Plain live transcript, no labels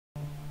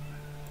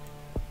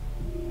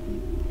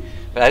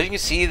But as you can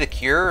see, the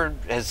cure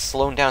has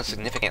slowed down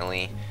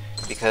significantly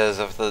because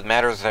of the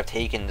matters that I've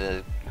taken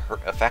to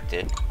affect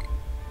it.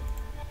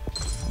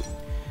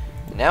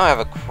 Now I have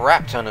a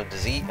crap ton of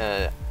disease.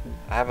 I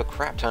have a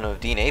crap ton of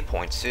DNA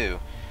points too,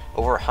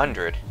 over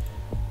 100.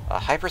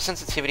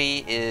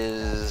 Hypersensitivity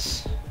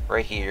is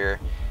right here.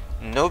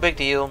 No big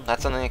deal.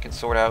 That's something I can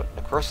sort out.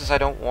 Necrosis I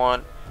don't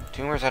want.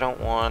 Tumors I don't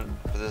want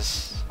for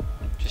this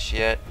just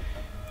yet.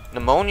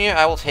 Pneumonia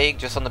I will take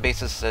just on the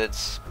basis that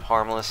it's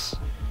harmless.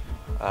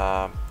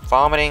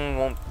 Vomiting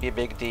won't be a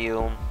big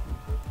deal.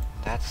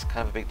 That's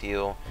kind of a big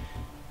deal.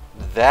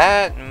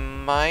 That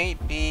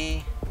might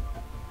be...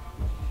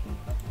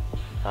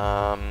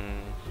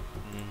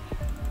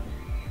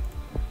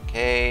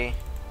 okay.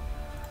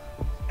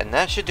 And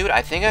that should do it.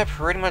 I think I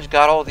pretty much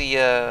got all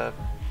the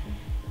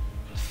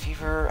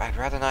fever I'd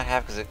rather not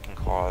have because it can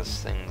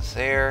cause things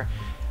there.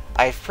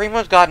 I've pretty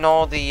much gotten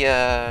all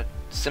the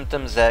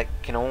symptoms that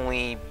can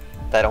only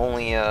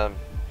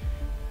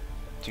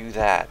do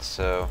that.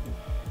 So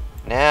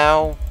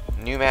now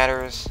new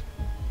matters.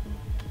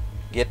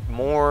 Get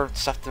more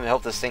stuff to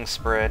help this thing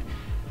spread.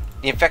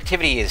 The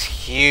infectivity is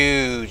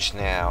huge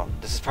now.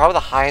 This is probably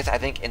the highest I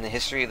think in the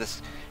history of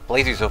this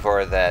playthrough so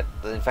far that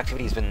the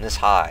infectivity has been this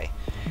high.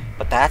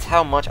 But that's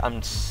how much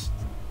I'm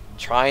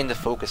trying to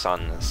focus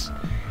on this.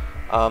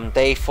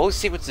 They fully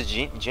sequence the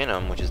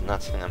genome, which is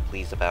not something I'm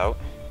pleased about.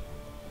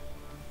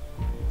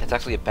 That's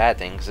actually a bad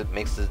thing because it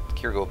makes the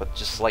cure go up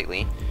just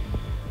slightly.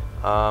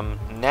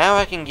 Now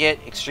I can get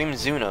extreme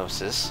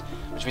zoonosis,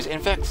 which means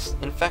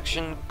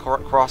infection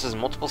crosses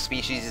multiple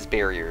species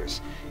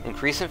barriers.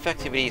 Increased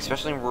infectivity,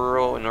 especially in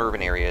rural and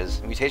urban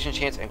areas. Mutation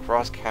chance and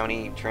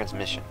cross-county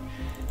transmission.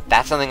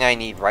 That's something I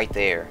need right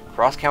there.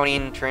 Cross-county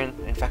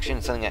infection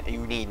is something that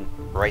you need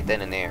right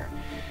then and there.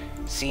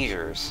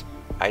 Seizures.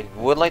 I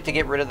would like to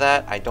get rid of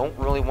that. I don't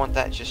really want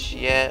that just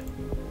yet.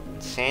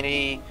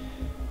 Insanity.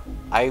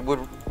 I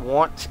would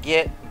want to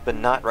get, but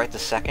not right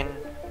this second.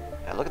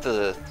 Now look at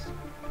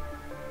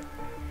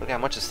how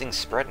much this thing's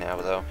spread now,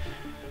 though.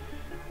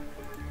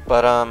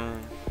 But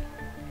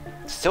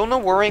still no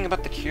worrying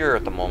about the cure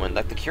at the moment.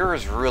 Like the cure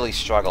is really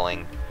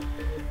struggling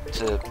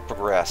to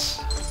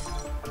progress.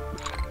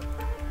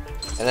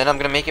 And then I'm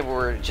gonna make it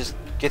where it just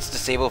gets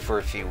disabled for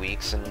a few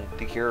weeks, and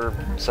the cure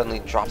suddenly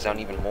drops down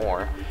even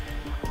more.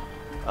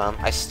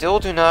 I still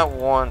do not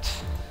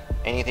want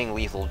anything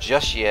lethal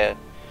just yet.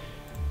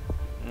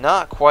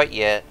 Not quite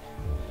yet.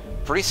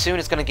 Pretty soon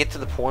it's gonna get to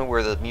the point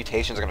where the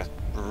mutations are gonna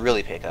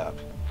really pick up.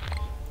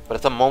 But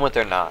at the moment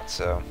they're not,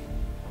 so.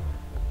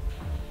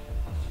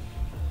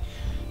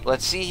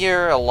 Let's see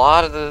here, a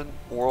lot of the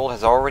world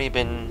has already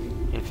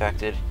been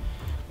infected.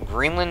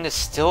 Greenland is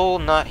still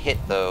not hit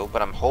though,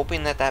 but I'm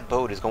hoping that that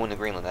boat is going to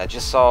Greenland. I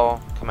just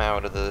saw come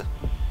out of the,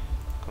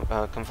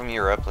 come from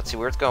Europe. Let's see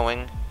where it's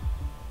going.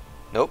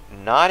 Nope,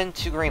 not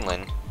into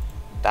Greenland.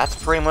 That's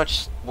pretty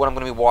much what I'm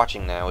going to be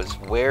watching now, is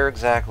where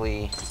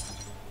exactly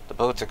the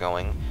boats are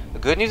going. The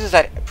good news is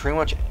that pretty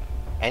much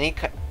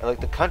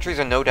the countries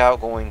are no doubt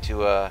going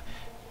to,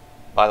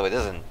 by the way,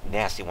 this is a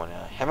nasty one.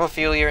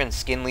 Hemophilia and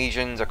skin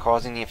lesions are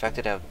causing the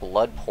infected to have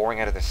blood pouring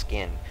out of their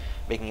skin,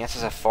 making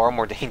SSF far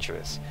more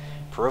dangerous.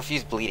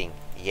 Profuse bleeding.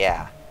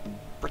 Yeah.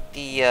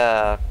 Pretty,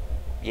 yeah.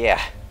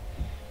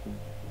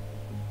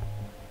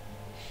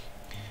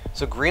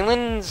 So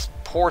Greenland's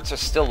ports are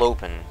still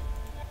open.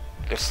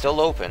 They're still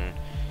open.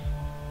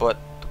 But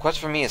the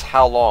question for me is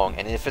how long,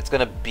 and if it's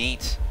going to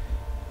beat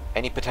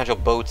any potential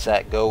boats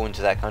that go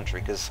into that country.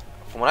 Because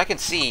from what I can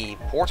see,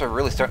 ports are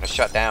really starting to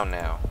shut down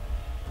now.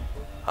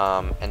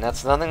 And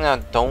that's nothing that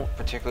I don't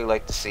particularly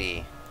like to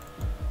see.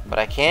 But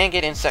I can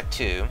get Insect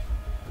 2.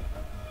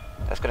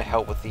 That's going to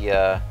help with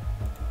the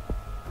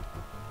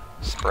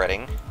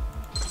spreading.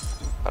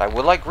 But I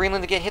would like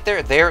Greenland to get hit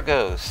there. There it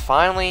goes.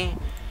 Finally,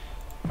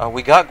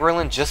 we got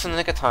Greenland just in the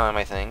nick of time,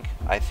 I think.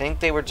 I think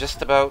they were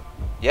just about...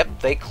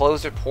 Yep, they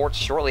closed their ports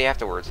shortly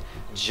afterwards.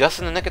 Just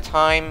in the nick of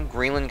time,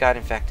 Greenland got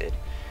infected.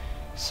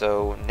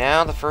 So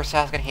now the first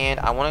task at hand,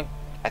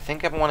 I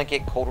think I want to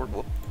get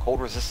cold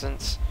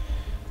resistance.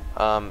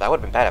 That would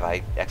have been bad if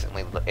I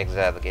accidentally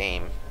exited out of the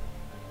game.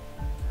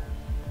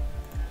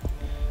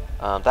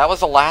 That was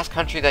the last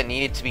country that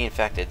needed to be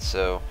infected,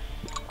 so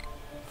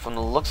from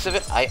the looks of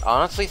it, I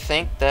honestly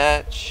think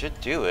that should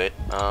do it.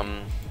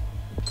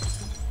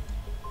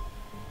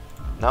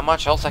 Not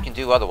much else I can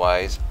do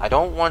otherwise. I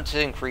don't want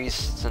to increase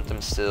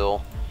symptoms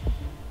still.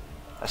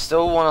 I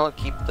still want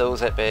to keep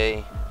those at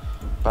bay,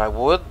 but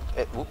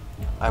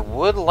I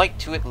would like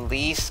to at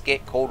least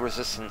get cold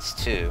resistance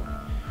too.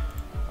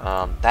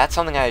 That's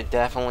something I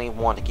definitely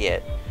want to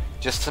get,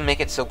 just to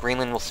make it so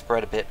Greenland will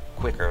spread a bit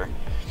quicker.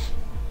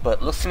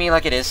 But looks to me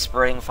like it is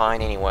spreading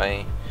fine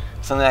anyway.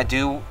 Something I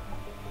do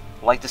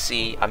like to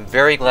see. I'm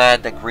very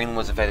glad that Greenland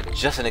was infected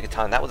just in the nick of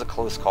time. That was a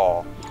close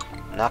call.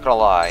 I'm not gonna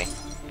lie.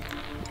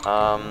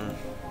 Gonna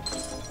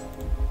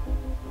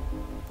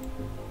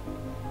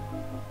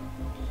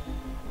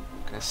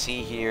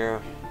see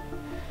here.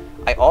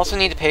 I also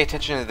need to pay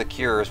attention to the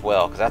cure as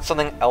well, because that's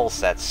something else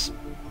that's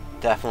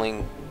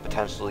definitely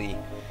potentially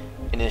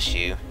an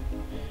issue.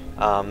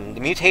 The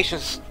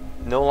mutations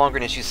no longer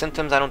an issue.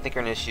 Symptoms I don't think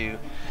are an issue.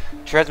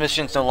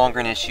 Transmission's no longer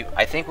an issue.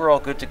 I think we're all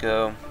good to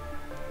go.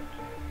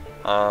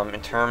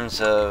 In terms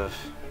of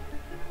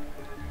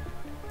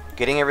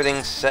getting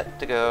everything set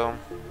to go.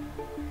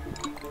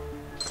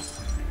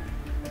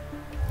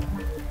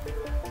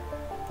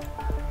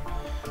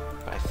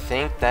 But I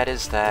think that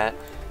is that.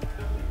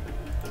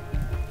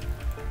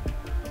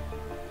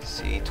 Let's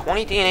see,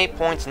 20 DNA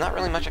points, not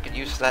really much I could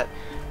use for that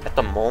at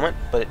the moment,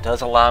 but it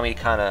does allow me to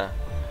kind of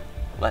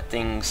let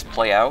things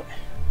play out.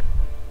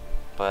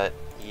 But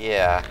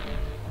yeah.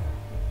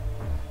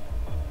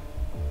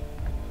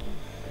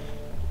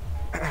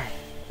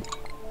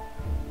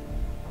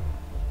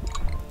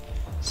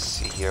 Let's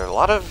see here, a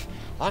lot of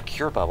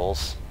cure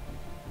bubbles.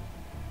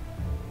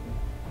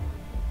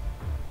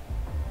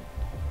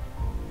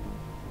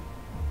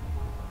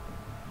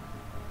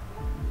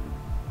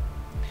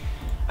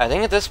 I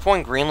think at this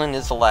point Greenland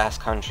is the last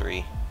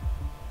country.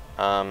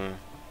 Amount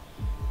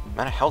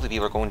of healthy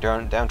people are going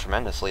down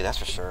tremendously, that's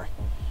for sure.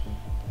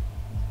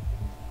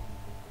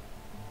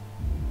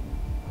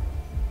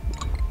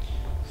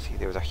 See,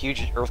 there was a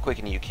huge earthquake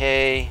in the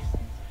UK.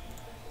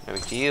 No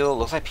big deal.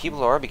 Looks like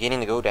people are beginning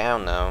to go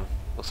down, though.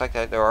 Looks like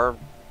that there are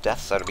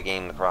deaths that are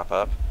beginning to crop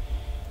up.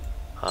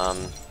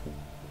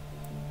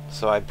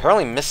 So I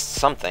apparently missed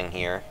something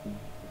here.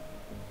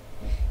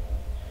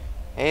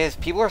 Hey,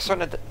 if people are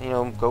starting to, you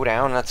know, go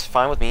down, that's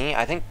fine with me.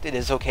 I think it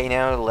is okay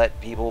now to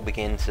let people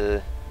begin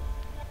to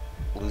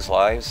lose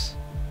lives.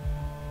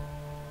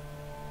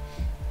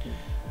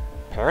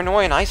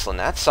 Paranoia in Iceland,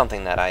 that's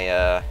something that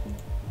I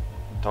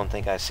don't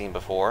think I've seen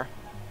before.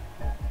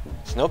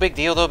 It's no big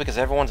deal though, because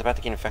everyone's about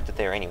to get infected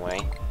there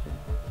anyway.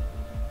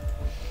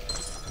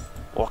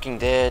 Walking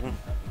Dead.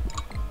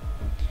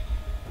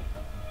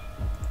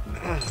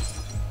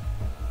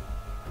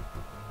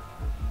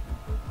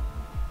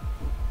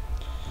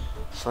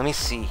 So let me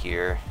see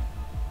here.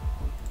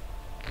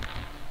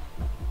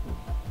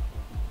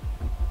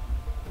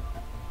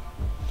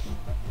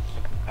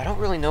 I don't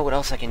really know what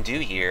else I can do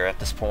here at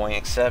this point,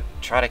 except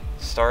try to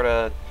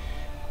start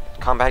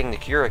combating the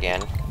cure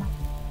again.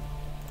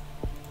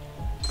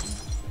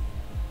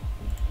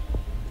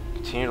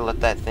 Continue to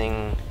let that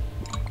thing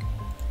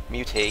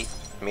mutate.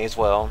 May as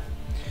well.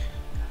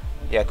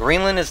 Yeah,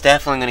 Greenland is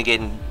definitely going to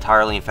get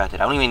entirely infected.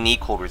 I don't even need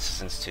cold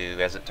resistance 2,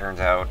 as it turns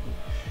out.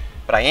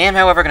 But I am,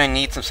 however, going to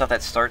need some stuff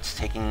that starts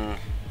taking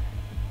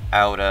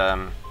out,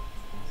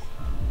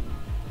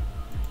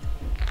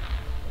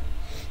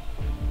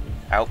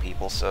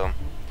 people, so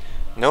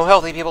no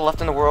healthy people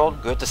left in the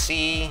world. Good to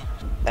see.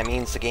 That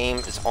means the game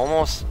is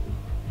almost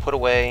put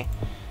away.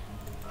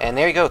 And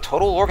there you go,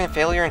 total organ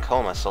failure and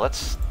coma. So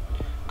let's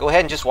go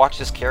ahead and just watch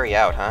this carry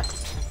out, huh?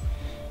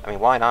 I mean,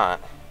 why not?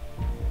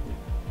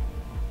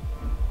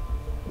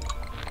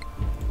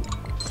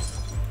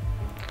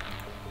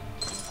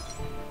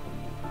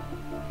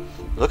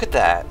 Look at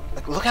that.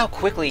 Like, look how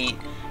quickly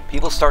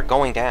people start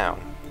going down.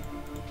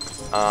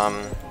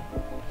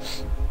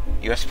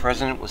 U.S.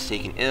 president was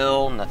taken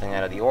ill, nothing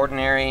out of the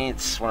ordinary.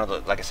 It's one of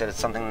the, like I said, it's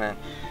something that,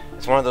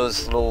 it's one of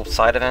those little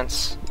side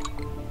events.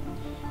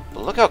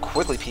 But look how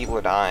quickly people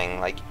are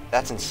dying. Like,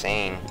 that's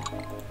insane.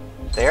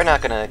 They're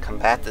not going to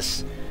combat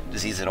this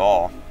disease at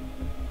all.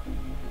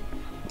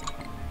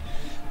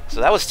 So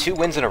that was 2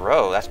 wins in a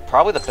row. That's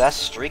probably the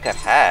best streak I've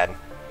had.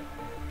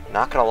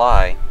 Not gonna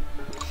lie.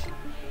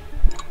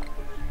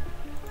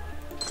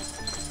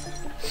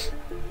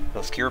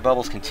 Those cure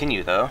bubbles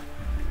continue, though.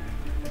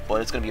 But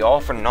it's going to be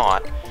all for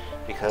naught,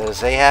 because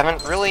they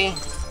haven't really...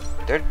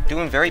 They're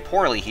doing very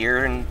poorly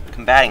here in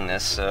combating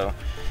this, so...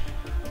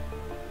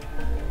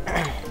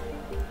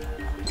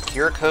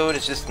 Cure code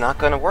is just not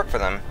going to work for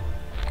them.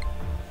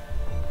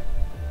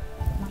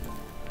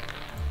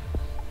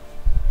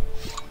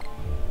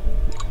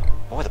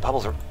 Boy, the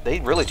bubbles are...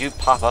 They really do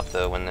pop up,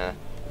 though, when the...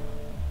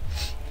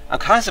 I'm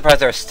kind of surprised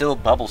there are still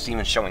bubbles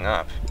even showing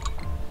up.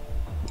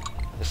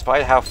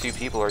 Despite how few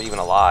people are even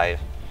alive.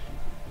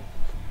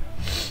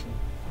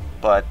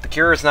 But the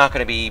cure is not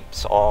going to be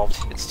solved.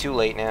 It's too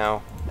late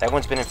now.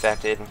 Everyone's been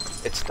infected.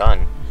 It's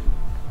done.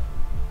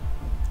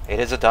 It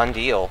is a done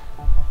deal.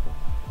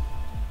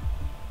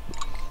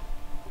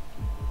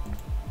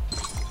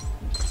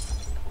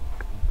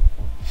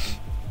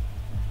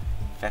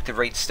 Infected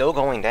rate still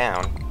going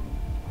down.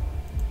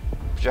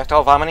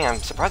 Projectile vomiting, I'm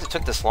surprised it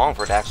took this long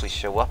for it to actually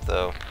show up,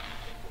 though.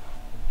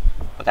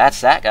 But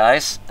that's that,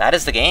 guys. That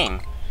is the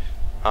game.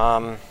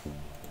 And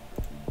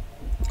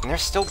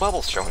there's still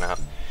bubbles showing up.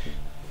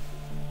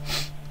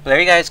 But there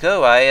you guys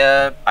go.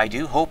 I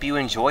do hope you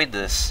enjoyed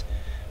this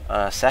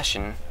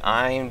session.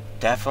 I'm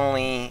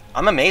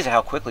amazed at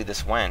how quickly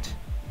this went.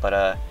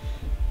 But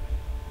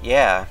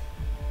yeah.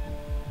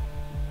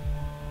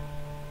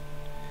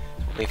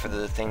 Wait for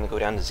the thing to go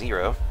down to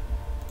 0.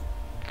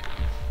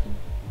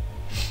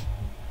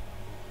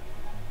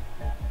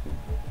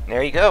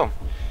 There you go.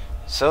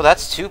 So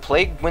that's 2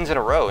 Plague wins in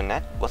a row, and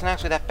that wasn't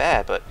actually that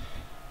bad, but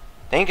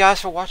thank you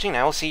guys for watching.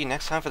 I will see you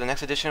next time for the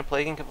next edition of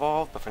Plague Inc.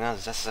 Evolved, but for now,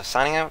 this is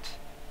signing out.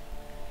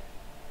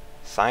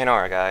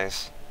 Sayonara,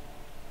 guys.